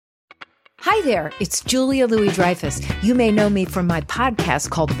Hi there, it's Julia Louis-Dreyfus. You may know me from my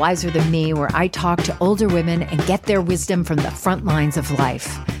podcast called Wiser Than Me, where I talk to older women and get their wisdom from the front lines of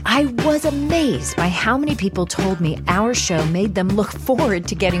life. I was amazed by how many people told me our show made them look forward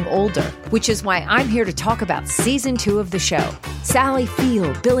to getting older, which is why I'm here to talk about Season 2 of the show. Sally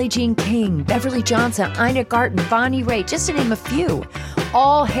Field, Billie Jean King, Beverly Johnson, Ina Garten, Bonnie Raitt, just to name a few.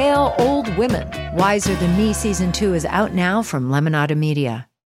 All hail old women. Wiser Than Me Season 2 is out now from Lemonada Media.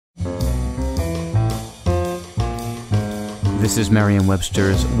 This is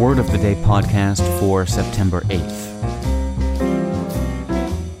Merriam-Webster's Word of the Day podcast for September 8th.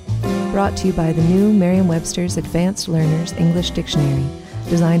 Brought to you by the new Merriam-Webster's Advanced Learners English Dictionary,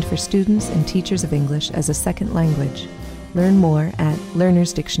 designed for students and teachers of English as a second language. Learn more at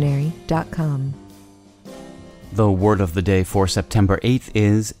learnersdictionary.com. The word of the day for September 8th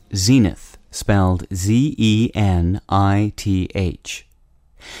is Zenith, spelled Z-E-N-I-T-H.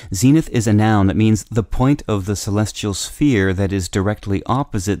 Zenith is a noun that means the point of the celestial sphere that is directly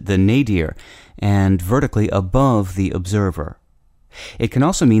opposite the nadir and vertically above the observer. It can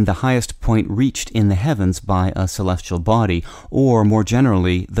also mean the highest point reached in the heavens by a celestial body, or more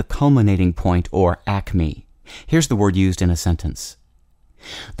generally, the culminating point or acme. Here's the word used in a sentence.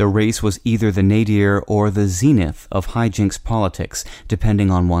 The race was either the nadir or the zenith of hijinks politics, depending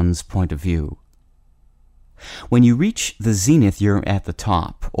on one's point of view. When you reach the zenith, you're at the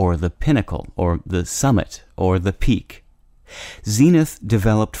top, or the pinnacle, or the summit, or the peak. Zenith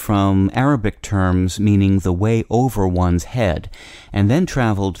developed from Arabic terms meaning the way over one's head, and then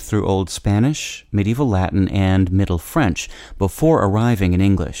traveled through Old Spanish, Medieval Latin, and Middle French before arriving in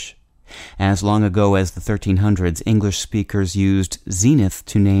English. As long ago as the 1300s, English speakers used zenith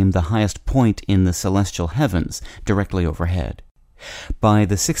to name the highest point in the celestial heavens, directly overhead. By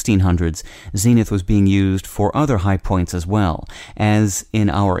the 1600s, zenith was being used for other high points as well, as in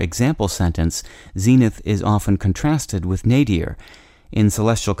our example sentence, zenith is often contrasted with nadir. In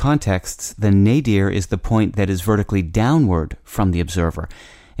celestial contexts, the nadir is the point that is vertically downward from the observer.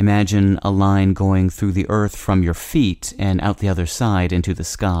 Imagine a line going through the earth from your feet and out the other side into the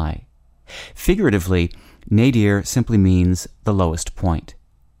sky. Figuratively, nadir simply means the lowest point.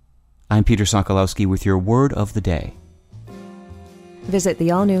 I'm Peter Sokolowski with your Word of the Day. Visit the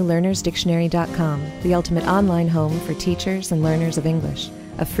all-new learnersdictionary.com, the ultimate online home for teachers and learners of English.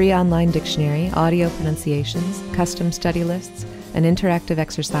 A free online dictionary, audio pronunciations, custom study lists, and interactive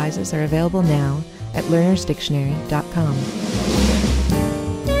exercises are available now at learnersdictionary.com.